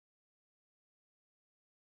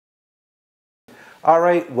All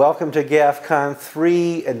right, welcome to GAFCON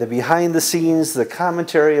 3 and the behind the scenes, the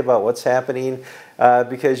commentary about what's happening,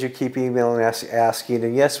 because you keep emailing us asking,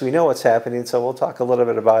 and yes, we know what's happening, so we'll talk a little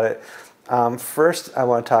bit about it. First, I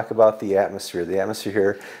want to talk about the atmosphere. The atmosphere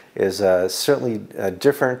here is certainly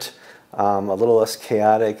different, a little less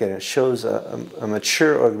chaotic, and it shows a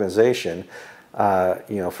mature organization.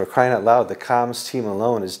 For crying out loud, the comms team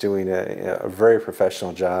alone is doing a very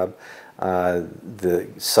professional job. The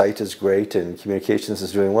site is great and communications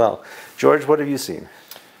is doing well. George, what have you seen?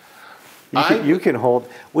 You can hold.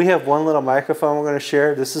 We have one little microphone we're going to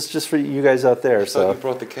share. This is just for you guys out there. I thought you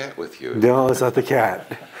brought the cat with you. No, it's not the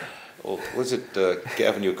cat. Well, was it,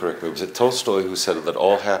 Gavin, you correct me, was it Tolstoy who said that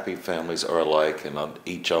all happy families are alike and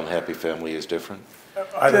each unhappy family is different?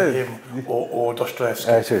 Either him or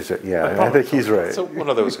Dostoevsky. Yeah, I think he's right. So one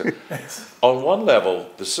of those guys. On one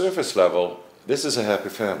level, the surface level, this is a happy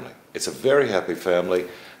family. It's a very happy family.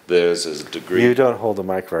 There's a degree... You don't hold the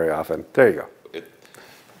mic very often. There you go.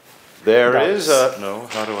 No,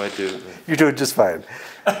 how do I do? You're doing just fine.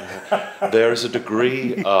 There's a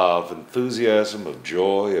degree of enthusiasm, of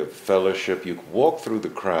joy, of fellowship. You walk through the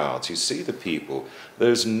crowds, you see the people.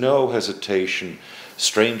 There's no hesitation.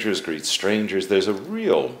 Strangers greet strangers. There's a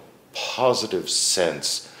real positive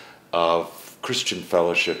sense of Christian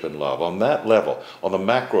fellowship and love. On that level, on the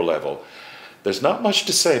macro level, there's not much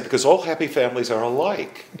to say because all happy families are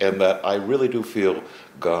alike, and that I really do feel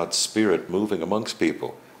God's Spirit moving amongst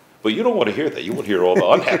people. But you don't want to hear that. You want to hear all the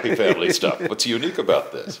unhappy family stuff. What's unique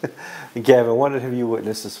about this? Gavin, what have you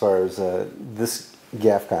witnessed as far as this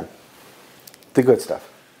GAFCON? The good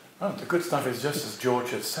stuff. Oh, the good stuff is just as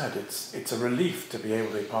George has said. It's a relief to be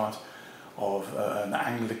able to be part of an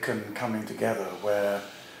Anglican coming together where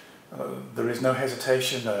there is no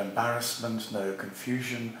hesitation, no embarrassment, no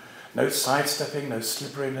confusion, no sidestepping, no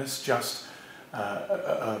slipperiness, just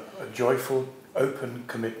a joyful, open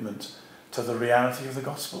commitment to the reality of the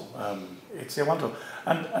gospel. It's wonderful.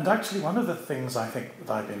 And actually one of the things I think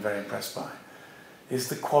that I've been very impressed by is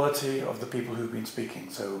the quality of the people who've been speaking.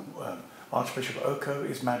 So Archbishop Oko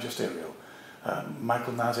is magisterial.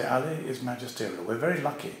 Michael Nazir Ali is magisterial. We're very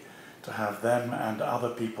lucky to have them and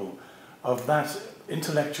other people of that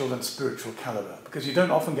intellectual and spiritual caliber, because you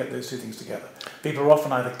don't often get those two things together. People are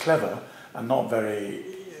often either clever and not very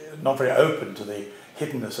open to the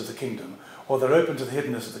hiddenness of the kingdom, or they're open to the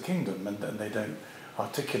hiddenness of the kingdom and they don't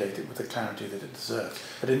articulate it with the clarity that it deserves.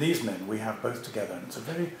 But in these men, we have both together, and it's a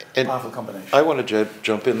very powerful combination. I want to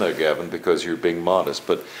jump in there, Gavin, because you're being modest,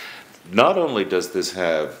 but not only does this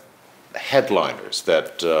have headliners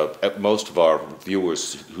that most of our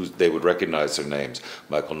viewers, they would recognize their names,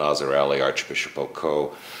 Michael Nazir Ali, Archbishop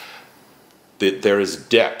Oko, there is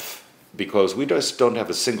depth. Because we just don't have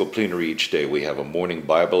a single plenary each day. We have a morning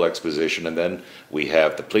Bible exposition, and then we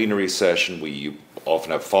have the plenary session. We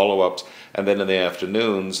often have follow-ups, and then in the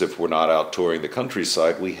afternoons, if we're not out touring the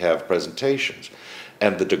countryside, we have presentations.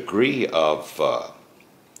 And the degree of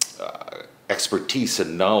expertise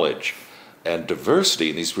and knowledge and diversity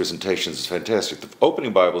in these presentations is fantastic. The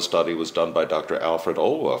opening Bible study was done by Dr. Alfred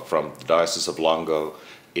Olwa from the Diocese of Longo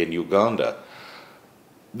in Uganda.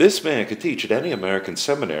 This man could teach at any American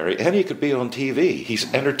seminary, and he could be on TV.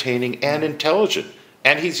 He's entertaining and intelligent,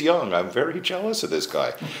 and he's young. I'm very jealous of this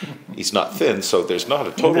guy. He's not thin, so there's not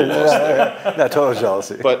a total loss there. Not total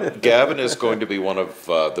jealousy. But Gavin is going to be one of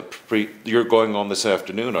you're going on this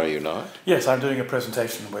afternoon, are you not? Yes, I'm doing a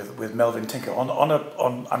presentation with Melvin Tinker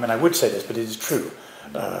I mean, I would say this, but it is true,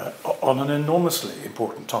 on an enormously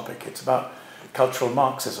important topic. It's about cultural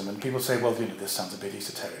Marxism, and people say, well, this sounds a bit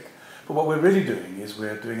esoteric. But what we're really doing is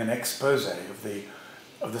we're doing an expose of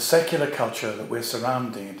the secular culture that we're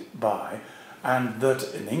surrounded by, and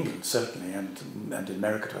that in England certainly, and in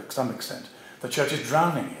America to some extent, the church is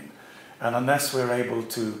drowning in. And unless we're able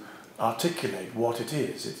to articulate what it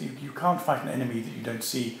is, you can't fight an enemy that you don't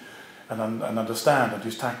see and understand, and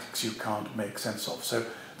whose tactics you can't make sense of. So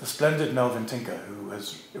the splendid Melvin Tinker, who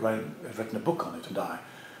has written a book on it, and I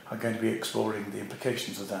are going to be exploring the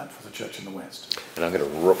implications of that for the church in the West. And I'm going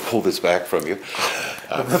to pull this back from you.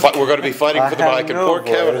 We're going to be fighting for the mic, and poor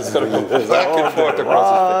Kevin is going to go back and forth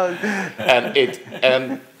across the thing.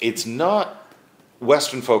 And it's not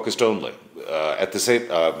Western focused only. At the same,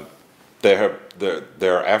 there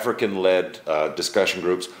are African-led discussion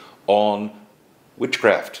groups on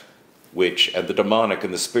witchcraft, and the demonic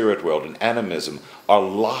and the spirit world and animism are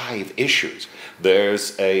live issues.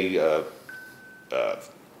 There's a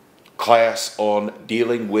class on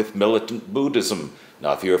dealing with militant Buddhism.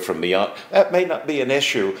 Now, if you're from Myanmar, that may not be an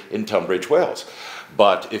issue in Tunbridge Wells.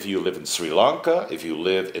 But if you live in Sri Lanka, if you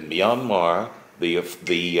live in Myanmar, the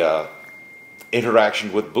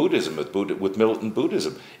interaction with Buddhism, with militant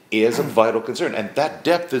Buddhism, is a vital concern, and that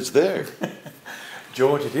depth is there.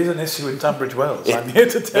 George, it is an issue in Tunbridge Wells. I'm here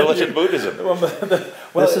to tell militant you. Buddhism.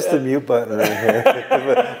 This is the mute button right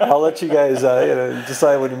here. I'll let you guys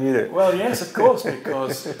decide when to mute it. Well, yes, of course,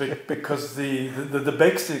 because the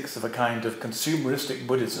basics of a kind of consumeristic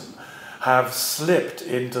Buddhism have slipped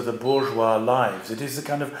into the bourgeois lives. It is a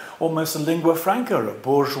kind of almost a lingua franca of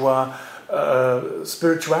bourgeois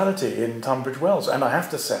spirituality in Tunbridge Wells. And I have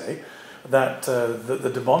to say that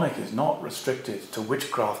the demonic is not restricted to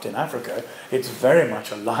witchcraft in Africa. It's very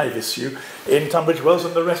much a live issue in Tunbridge Wells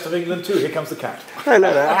and the rest of England too. Here comes the cat.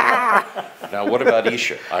 Now, what about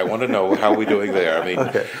Isha? I want to know how we're doing there. I mean,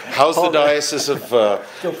 how's the Diocese of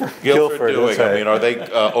Guildford doing? Right. I mean, are they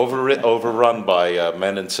overrun by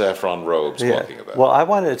men in saffron robes walking about? Well, I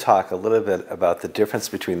wanted to talk a little bit about the difference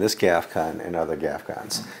between this GAFCON and other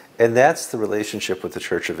GAFCONs. And that's the relationship with the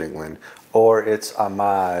Church of England, or its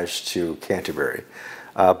homage to Canterbury.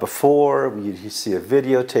 Before, you see a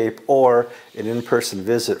videotape or an in-person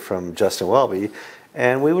visit from Justin Welby,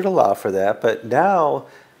 and we would allow for that. But now,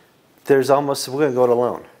 there's almost, we're going to go it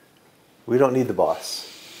alone. We don't need the boss.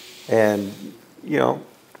 And, you know,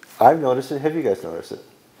 I've noticed it. Have you guys noticed it?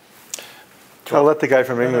 I'll let the guy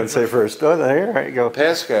from England say first. Oh, there you go.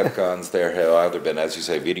 Past GAFCONs, there have either been, as you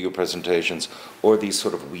say, video presentations, or these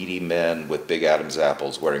sort of weedy men with big Adam's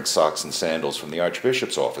apples wearing socks and sandals from the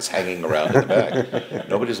Archbishop's office hanging around in the back.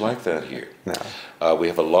 Nobody's like that here. No. We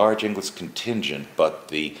have a large English contingent, but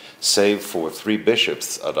save for 3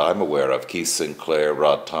 bishops that I'm aware of, Keith Sinclair,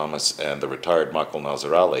 Rod Thomas, and the retired Michael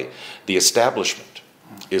Nazarali, the establishment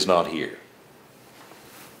is not here.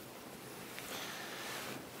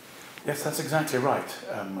 Yes, that's exactly right.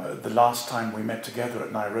 The last time we met together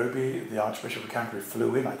at Nairobi, the Archbishop of Canterbury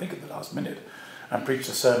flew in, I think at the last minute, and preached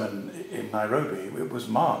a sermon in Nairobi. It was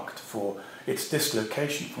marked for its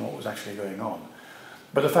dislocation from what was actually going on.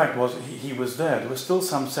 But the fact was, he was there. There was still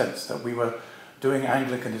some sense that we were doing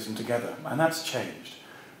Anglicanism together, and that's changed.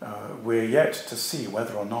 We're yet to see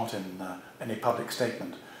whether or not in any public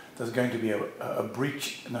statement there's going to be a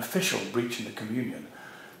breach, an official breach in the communion.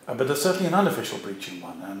 But there's certainly an unofficial breach in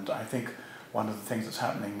one, and I think one of the things that's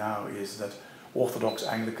happening now is that Orthodox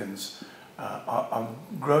Anglicans are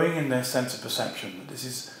growing in their sense of perception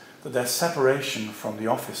that their separation from the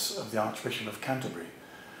office of the Archbishop of Canterbury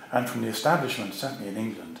and from the establishment, certainly in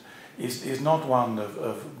England, is not one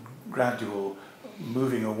of gradual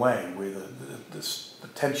moving away with the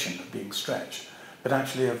tension of being stretched, but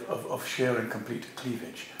actually of sheer and complete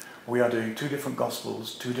cleavage. We are doing 2 different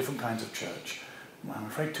gospels, 2 different kinds of church, I'm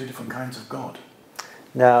afraid 2 different kinds of God.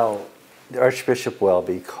 Now, Archbishop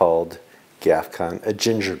Welby called GAFCON a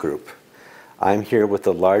ginger group. I'm here with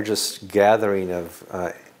the largest gathering of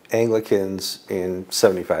Anglicans in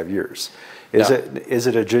 75 years. Is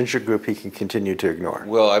it a ginger group he can continue to ignore?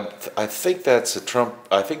 Well, I think that's a Trump.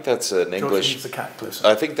 I think that's an English.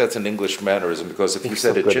 I think that's an English mannerism, because if you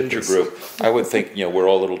said a ginger group, I would think we're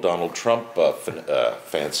all little Donald Trump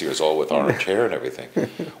fanciers, all with orange hair and everything.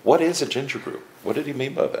 What is a ginger group? What did he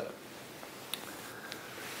mean by that?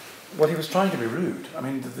 Well, he was trying to be rude. I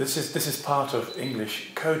mean, this is part of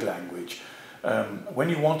English code language. When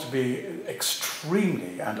you want to be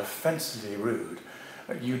extremely and offensively rude,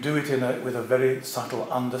 you do it with a very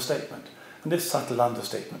subtle understatement. And this subtle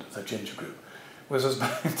understatement of the ginger group was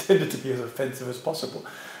intended to be as offensive as possible,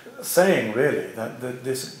 saying really that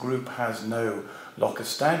this group has no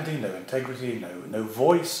locus standi, no integrity, no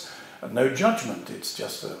voice, no judgment. It's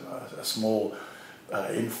just a small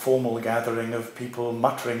informal gathering of people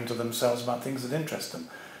muttering to themselves about things that interest them.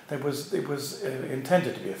 It was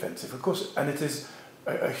intended to be offensive, of course, and it is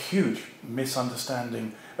a huge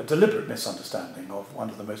misunderstanding, a deliberate misunderstanding of one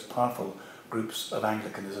of the most powerful groups of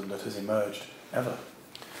Anglicanism that has emerged ever.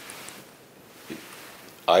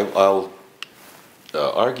 I'll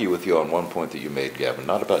argue with you on one point that you made, Gavin,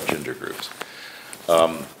 not about ginger groups.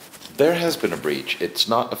 There has been a breach. It's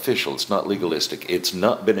not official, it's not legalistic, it's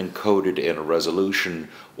not been encoded in a resolution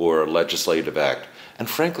or a legislative act. And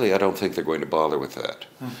frankly, I don't think they're going to bother with that.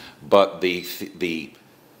 But the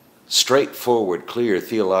straightforward, clear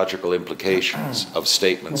theological implications of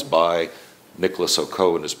statements by Nicholas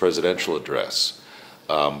Oko in his presidential address,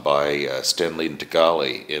 by Stanley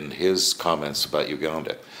Ntagali in his comments about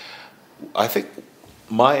Uganda. I think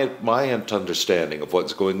my understanding of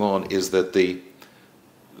what's going on is that they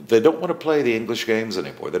don't want to play the English games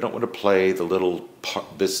anymore. They don't want to play the little,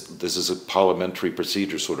 this is a parliamentary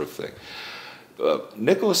procedure sort of thing.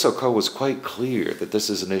 Nicholas Oko was quite clear that this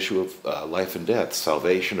is an issue of life and death,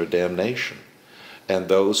 salvation or damnation. And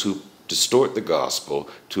those who distort the gospel,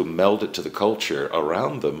 to meld it to the culture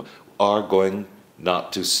around them, are going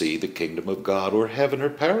not to see the kingdom of God or heaven or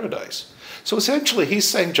paradise. So essentially he's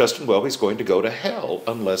saying Justin Welby's going to go to hell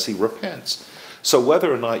unless he repents. So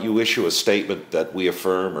whether or not you issue a statement that we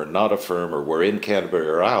affirm or not affirm, or we're in Canterbury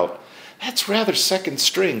or out, that's rather second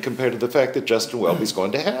string compared to the fact that Justin Welby's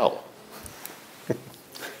going to hell.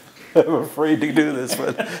 I'm afraid to do this,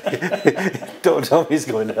 but don't tell me he's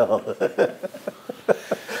going to hell.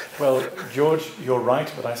 Well, George, you're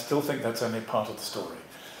right, but I still think that's only part of the story.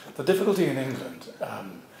 The difficulty in England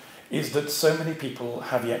is that so many people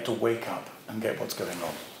have yet to wake up and get what's going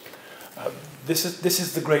on. This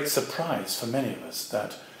is the great surprise for many of us,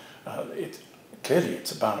 that clearly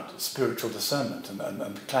it's about spiritual discernment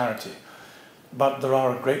and clarity, but there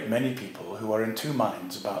are a great many people who are in two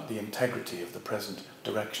minds about the integrity of the present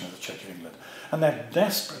direction of the Church of England, and they're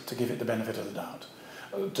desperate to give it the benefit of the doubt.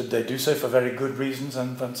 They do so for very good reasons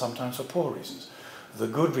and sometimes for poor reasons. The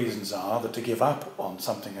good reasons are that to give up on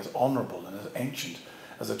something as honourable and as ancient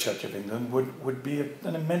as the Church of England would be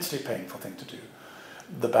an immensely painful thing to do.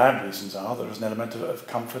 The bad reasons are there is an element of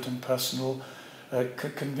comfort and personal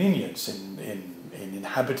convenience in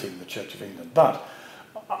inhabiting the Church of England. But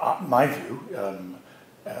my view,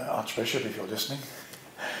 Archbishop, if you're listening,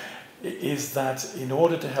 is that in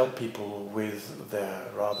order to help people with their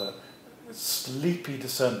rather sleepy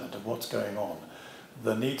discernment of what's going on,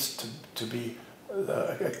 there needs to be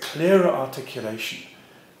a clearer articulation,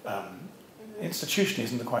 institutionally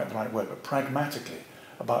isn't quite the right word, but pragmatically,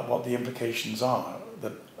 about what the implications are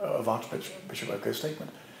of Archbishop Oko's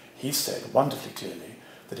statement. He said wonderfully clearly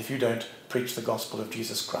that if you don't preach the gospel of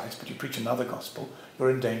Jesus Christ, but you preach another gospel, you're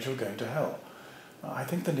in danger of going to hell. I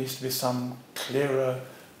think there needs to be some clearer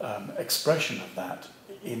expression of that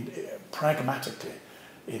pragmatically,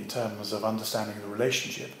 in terms of understanding the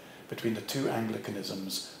relationship between the two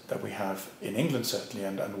Anglicanisms that we have in England, certainly,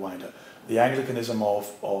 and wider. The Anglicanism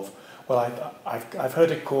of well, I've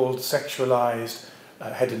heard it called sexualized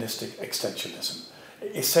hedonistic extensionism.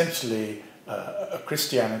 Essentially, a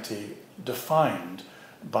Christianity defined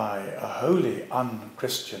by a wholly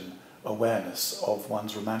un-Christian awareness of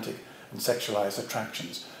one's romantic and sexualized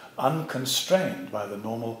attractions, unconstrained by the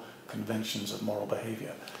normal conventions of moral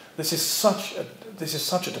behavior. This is such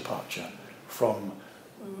a departure from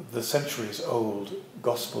the centuries-old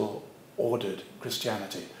gospel-ordered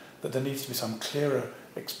Christianity that there needs to be some clearer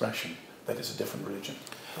expression that it's a different religion.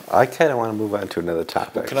 I kind of want to move on to another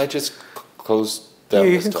topic. Well, can I just close down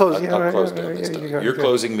this topic? I'll close down this topic. You're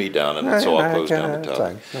closing me down, and so I'll close down the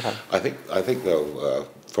topic. I think though,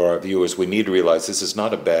 for our viewers, we need to realize this is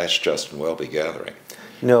not a bash Justin Welby gathering.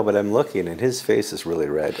 No, but I'm looking, and his face is really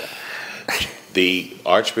red. The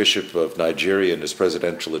Archbishop of Nigeria, in his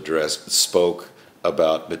presidential address, spoke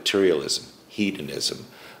about materialism, hedonism,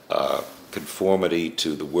 conformity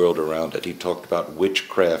to the world around it. He talked about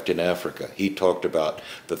witchcraft in Africa. He talked about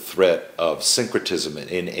the threat of syncretism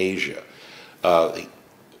in Asia.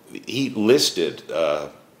 He listed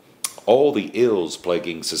all the ills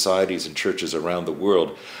plaguing societies and churches around the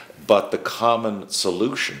world, but the common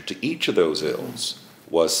solution to each of those ills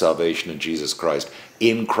was salvation in Jesus Christ,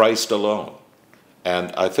 in Christ alone.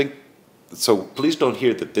 And I think, so please don't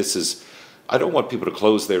hear that this is, I don't want people to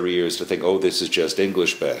close their ears to think, oh, this is just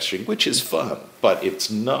English bashing, which is fun, but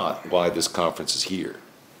it's not why this conference is here.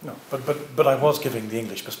 No, but I was giving the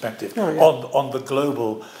English perspective on the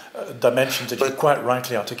global dimensions that you quite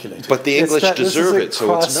rightly articulated. But the English deserve it,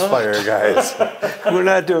 so it's not. Crossfire, guys. We're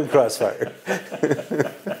not doing crossfire.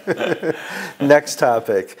 Next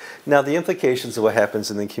topic. Now, the implications of what happens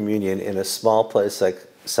in the communion in a small place like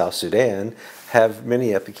South Sudan have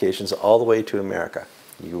many applications all the way to America.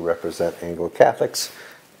 You represent Anglo-Catholics,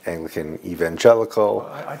 Anglican evangelical.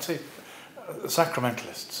 I'd say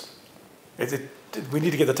sacramentalists. We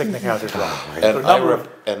need to get the technicalities right.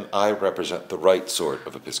 And I represent the right sort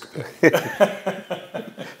of Episcopalian.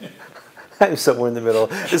 I'm somewhere in the middle.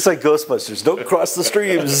 It's like Ghostbusters. Don't cross the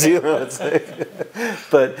streams. You know.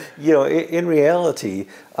 But you know, in reality,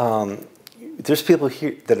 there's people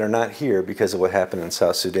here that are not here because of what happened in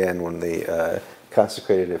South Sudan when they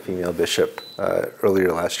consecrated a female bishop late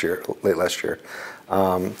last year.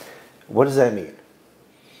 What does that mean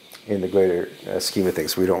in the greater scheme of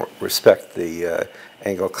things? We don't respect the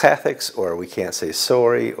Anglo-Catholics, or we can't say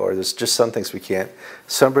sorry, or there's just some things we can't.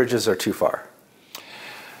 Some bridges are too far.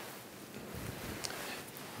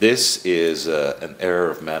 This is an error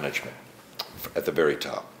of management at the very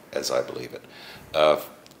top, as I believe it.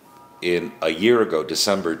 In a year ago,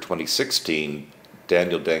 December 2016,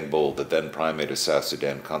 Daniel Dengbol, the then primate of South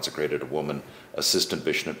Sudan, consecrated a woman, Assistant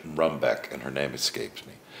Bishop Rumbek, and her name escapes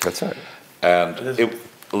me. That's right. And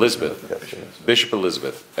Elizabeth, Bishop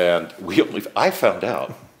Elizabeth, and I found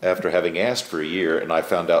out after having asked for a year, and I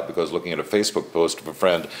found out because looking at a Facebook post of a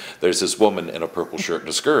friend, there's this woman in a purple shirt and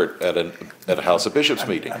a skirt at a House of Bishops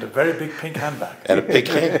meeting. And a very big pink handbag. And a big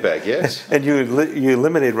handbag, yes. And you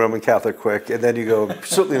eliminate Roman Catholic quick, and then you go,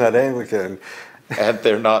 certainly not Anglican. And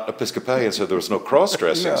they're not Episcopalian, so there was no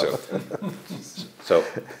cross-dressing. No. So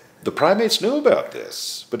the primates knew about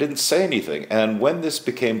this, but didn't say anything. And when this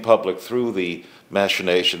became public through the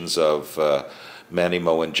machinations of Manny,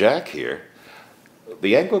 Mo, and Jack here,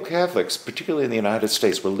 the Anglo-Catholics, particularly in the United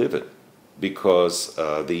States, were livid because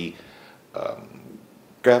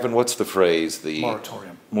Gavin, what's the phrase? The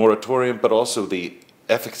moratorium, but also the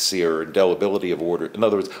efficacy or indelibility of order. In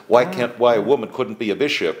other words, why a woman couldn't be a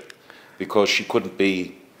bishop because she couldn't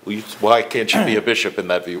be. Why can't she be a bishop in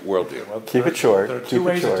that worldview? Well, keep it short. There are two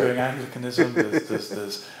ways of doing Anglicanism.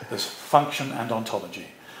 There's function and ontology.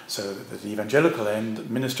 So the evangelical end,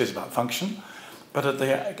 ministry is about function, but at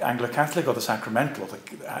the Anglo-Catholic or the sacramental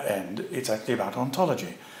end, it's actually about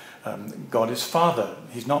ontology. God is Father.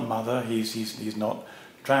 He's not Mother. He's not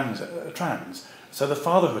trans. So the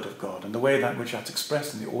fatherhood of God and the way that which that's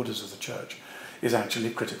expressed in the orders of the Church is actually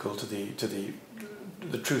critical to the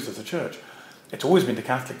truth of the Church. It's always been the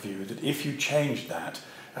Catholic view that if you change that,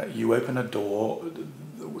 you open a door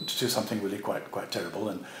to something really quite terrible.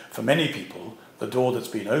 And for many people, the door that's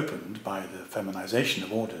been opened by the feminization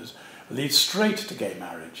of orders leads straight to gay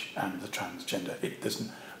marriage and the transgender. There's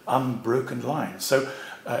an unbroken line. So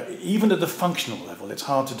even at the functional level, it's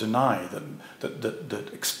hard to deny that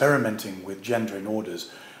experimenting with gender in orders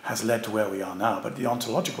has led to where we are now. But at the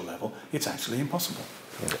ontological level, it's actually impossible.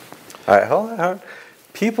 All right, hold on.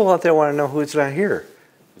 People out there want to know who's not here.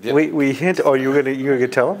 Yep. We hint. Oh, you're gonna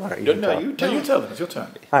tell them? You tell them. It's your turn.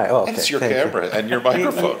 All right. Oh, okay. It's your camera and your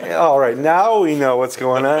microphone. All right. Now we know what's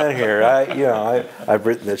going on here. I've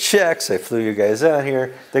written the checks. I flew you guys out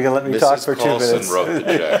here. They're gonna let me talk for 2 minutes. Mrs. Carlson wrote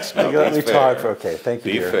the checks. They're gonna let me talk for. Okay. Thank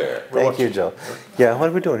you. Be fair. Thank you, Joe. Yeah. What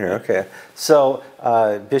are we doing here? Okay. So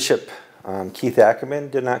Bishop Keith Ackerman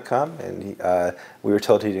did not come, and we were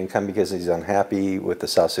told he didn't come because he's unhappy with the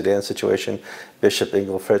South Sudan situation. Bishop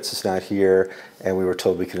Engelfritz is not here, and we were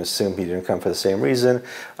told we can assume he didn't come for the same reason.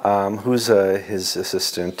 Who's his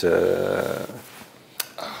assistant?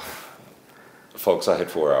 Folks, I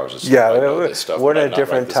had 4 hours of sleep. Yeah, we're in a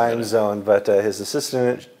different time zone, but his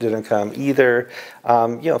assistant didn't come either.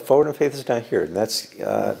 Forward in Faith is not here, and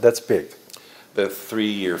that's big. The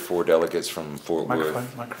 3 or 4 delegates from Fort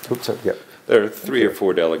Worth. Oops, yep. There are 3 or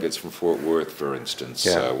 4 delegates from Fort Worth, for instance,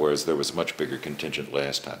 whereas there was a much bigger contingent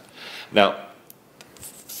last time. Now,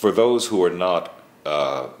 for those who are not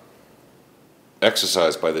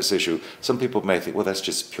exercised by this issue, some people may think, well, that's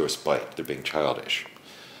just pure spite. They're being childish.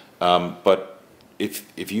 But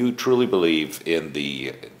if you truly believe in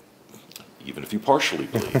even if you partially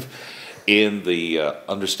believe, in the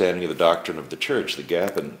understanding of the doctrine of the Church that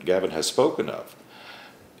Gavin has spoken of,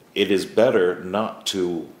 it is better not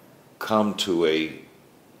to come to a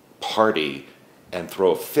party and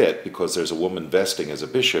throw a fit because there's a woman vesting as a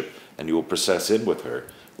bishop and you will process in with her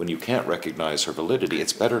when you can't recognize her validity.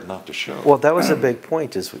 It's better not to show. Well, that was a big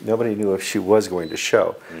point, is nobody knew if she was going to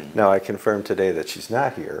show. Now, I confirmed today that she's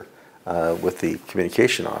not here with the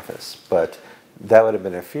communication office, but that would have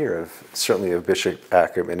been a fear certainly of Bishop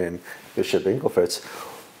Ackerman and Bishop Engelfritz.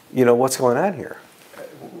 What's going on here?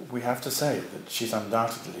 We have to say that she's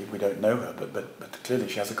undoubtedly, we don't know her, but clearly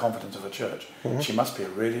she has the confidence of the Church. Mm-hmm. She must be a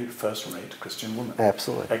really first-rate Christian woman.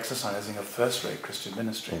 Absolutely. Exercising a first-rate Christian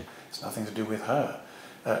ministry. It's nothing to do with her.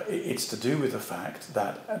 It's to do with the fact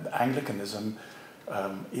that Anglicanism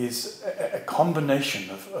is a combination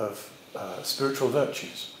of spiritual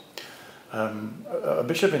virtues. A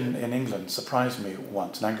bishop in England surprised me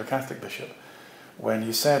once, an Anglo-Catholic bishop, when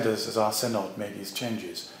he said, as our synod made these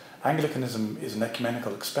changes, Anglicanism is an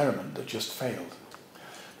ecumenical experiment that just failed.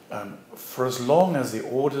 For as long as the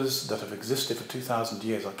orders that have existed for 2,000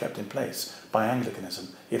 years are kept in place by Anglicanism,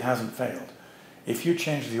 it hasn't failed. If you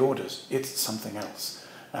change the orders, it's something else.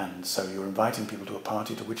 And so you're inviting people to a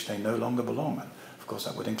party to which they no longer belong. And of course,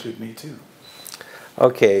 that would include me too.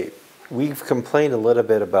 Okay, we've complained a little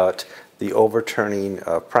bit about the overturning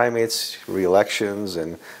of primates, re-elections,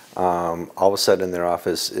 and all of a sudden their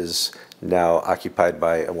office is now occupied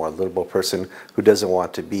by a more liberal person who doesn't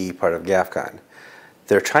want to be part of GAFCON.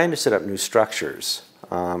 They're trying to set up new structures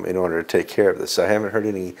in order to take care of this. I haven't heard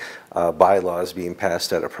any bylaws being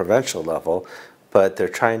passed at a provincial level, but they're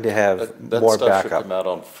trying to have more backup. That stuff should come out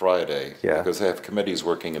on Friday, because they have committees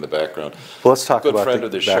working in the background. Well, let's talk about a good friend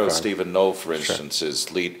of the show, background. Stephen Knoll, for instance,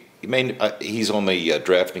 is he's on the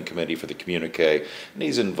drafting committee for the communique, and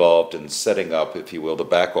he's involved in setting up, if you will, the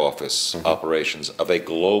back office operations of a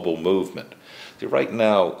global movement. See, right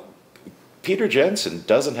now, Peter Jensen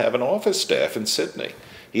doesn't have an office staff in Sydney.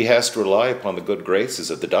 He has to rely upon the good graces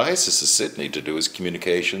of the Diocese of Sydney to do his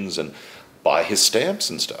communications and buy his stamps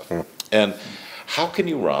and stuff. And how can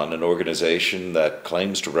you run an organization that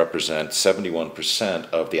claims to represent 71%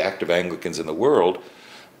 of the active Anglicans in the world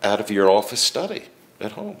out of your office study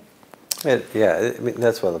at home? Yeah, I mean,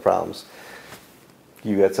 that's one of the problems.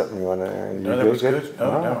 You got something you want to... No, that was good.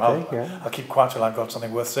 No, Okay, I'll keep quiet till I've got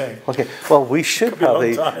something worth saying. Okay, well, we should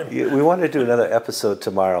probably... time. We want to do another episode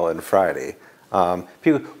tomorrow and Friday.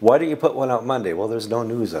 People, why didn't you put one out Monday? Well, there's no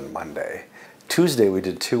news on Monday. Tuesday we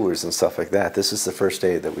did tours and stuff like that. This is the first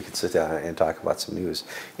day that we could sit down and talk about some news.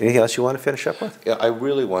 Anything else you want to finish up with? Yeah, I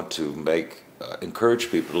really want to encourage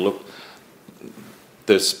people to look.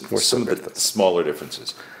 There's some of the smaller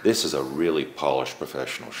differences. This is a really polished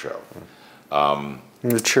professional show.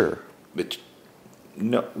 Mature.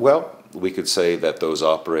 No, well, we could say that those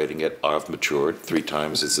operating it have matured. 3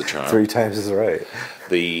 times is the charm. 3 times is right.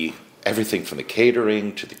 Everything from the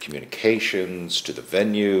catering to the communications to the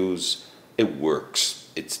venues, it works.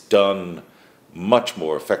 It's done much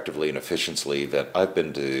more effectively and efficiently than I've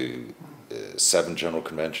been to 7 general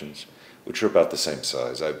conventions, which are about the same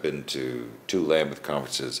size. I've been to 2 Lambeth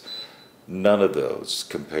conferences. None of those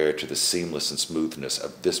compare to the seamless and smoothness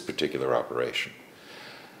of this particular operation.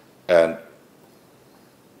 And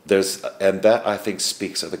that, I think,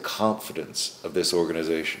 speaks of the confidence of this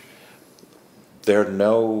organization. They're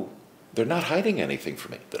not hiding anything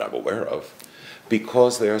from me that I'm aware of,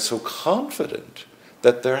 because they are so confident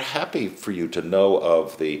that they're happy for you to know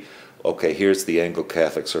of okay, here's the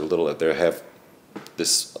Anglo-Catholics are they have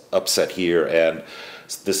this upset here and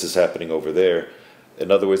this is happening over there. In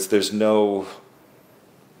other words, there's no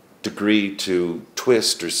degree to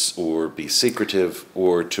twist or be secretive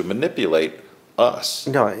or to manipulate us.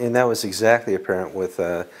 No, and that was exactly apparent with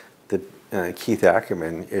the Keith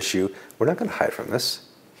Ackerman issue. We're not going to hide from this.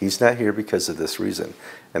 He's not here because of this reason.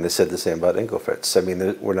 And they said the same about Engelfritz. I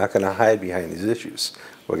mean, we're not going to hide behind these issues.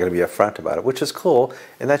 We're going to be upfront about it, which is cool.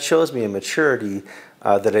 And that shows me a maturity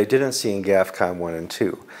that I didn't see in GAFCON 1 and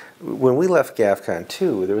 2. When we left GAFCON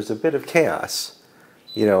 2, there was a bit of chaos,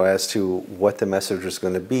 as to what the message was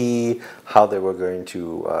going to be, how they were going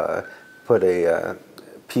to put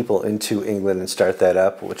people into England and start that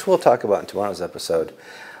up, which we'll talk about in tomorrow's episode.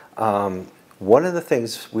 One of the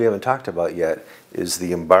things we haven't talked about yet is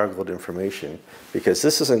the embargoed information, because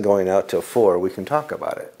this isn't going out till 4. We can talk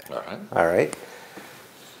about it. All right.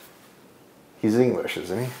 He's English,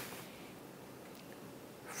 isn't he?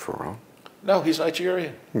 For real? No, he's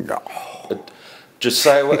Nigerian. No.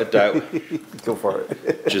 Josiah Adaiwa. Go for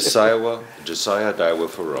it. Josiah Adaiwa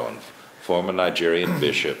Faron, former Nigerian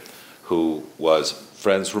bishop, who was,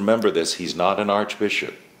 friends, remember this, he's not an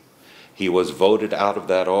archbishop. He was voted out of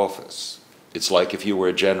that office. It's like if you were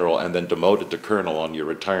a general and then demoted to colonel on your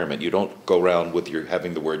retirement. You don't go around with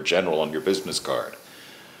having the word general on your business card.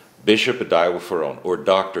 Bishop Adaiwa Faron, or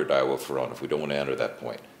Dr. Adaiwa Faron, if we don't want to enter that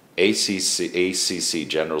point, ACC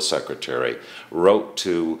General Secretary, wrote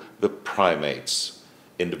to the primates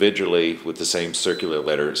individually with the same circular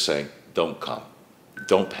letter saying, don't come.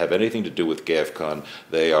 Don't have anything to do with GAFCON.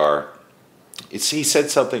 He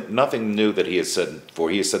said something, nothing new that he has said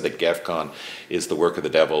before. He has said that GAFCON is the work of the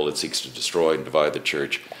devil. It seeks to destroy and divide the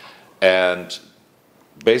church. And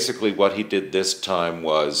basically what he did this time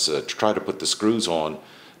was to try to put the screws on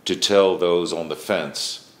to tell those on the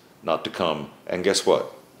fence not to come. And guess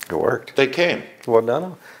what? It worked. They came. Well,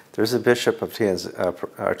 no. There's a bishop of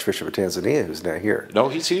Archbishop of Tanzania who's not here. No,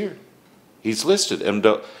 he's here. He's listed. And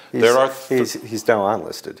he's now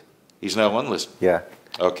unlisted. He's now unlisted. Yeah.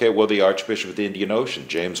 Okay, well, the Archbishop of the Indian Ocean,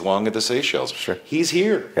 James Wong of the Seychelles. Sure. He's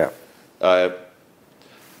here. Yeah.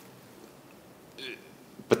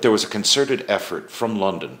 But there was a concerted effort from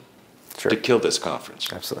London Sure. to kill this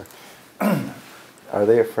conference. Absolutely. Are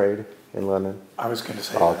they afraid in London? I was going to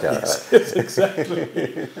say Oh, that. God. Yes, exactly.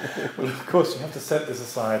 Well, of course, you have to set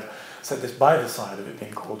this by the side of it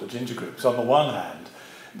being called a ginger group. So on the one hand,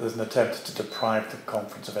 there's an attempt to deprive the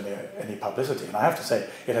conference of any publicity. And I have to say,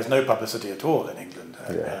 it has no publicity at all in England.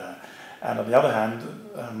 And on the other hand,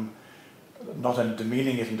 not only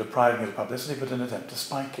demeaning it and depriving it of publicity, but an attempt to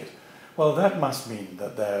spike it. Well, that must mean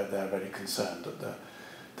that they're very concerned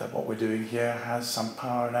that what we're doing here has some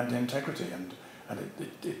power and integrity, and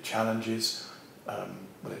it challenges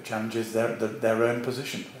their own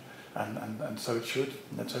position, and so it should.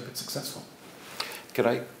 And let's hope it's successful. Can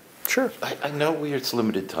I Sure. I know it's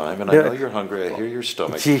limited time, and Yeah. I know you're hungry. I hear your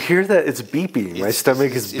stomach. Do you hear that? It's beeping. My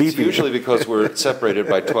stomach is beeping. It's usually because we're separated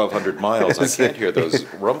by 1,200 miles. I can't hear those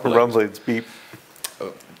rumblings. Rumblings, beep.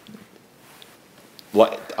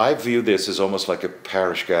 I view this as almost like a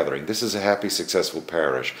parish gathering. This is a happy, successful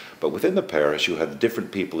parish. But within the parish, you have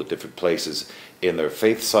different people at different places in their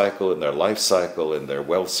faith cycle, in their life cycle, in their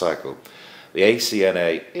wealth cycle. The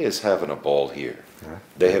ACNA is having a ball here. Yeah,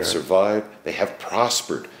 they have survived. They have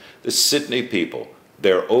prospered. The Sydney people,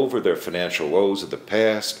 they're over their financial woes of the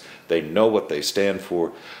past. They know what they stand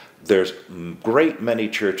for. There's a great many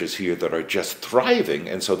churches here that are just thriving,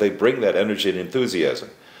 and so they bring that energy and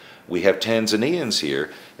enthusiasm. We have Tanzanians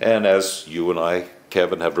here, and as you and I,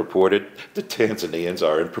 Kevin, have reported, the Tanzanians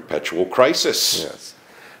are in perpetual crisis. Yes.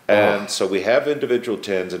 And so we have individual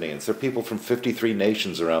Tanzanians. There are people from 53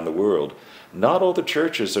 nations around the world. Not all the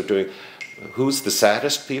churches are doing... Who's the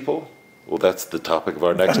saddest people? Well, that's the topic of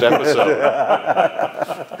our next episode.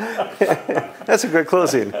 That's a good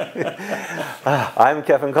closing. I'm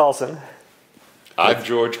Kevin Carlson. I'm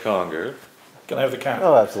George Conger. Can I have the count?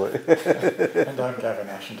 Oh, absolutely. And I'm Gavin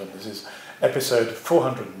Ashenden. This is episode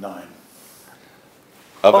 409.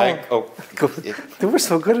 We're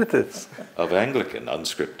so good at this. Of Anglican,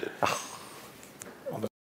 Unscripted. Oh.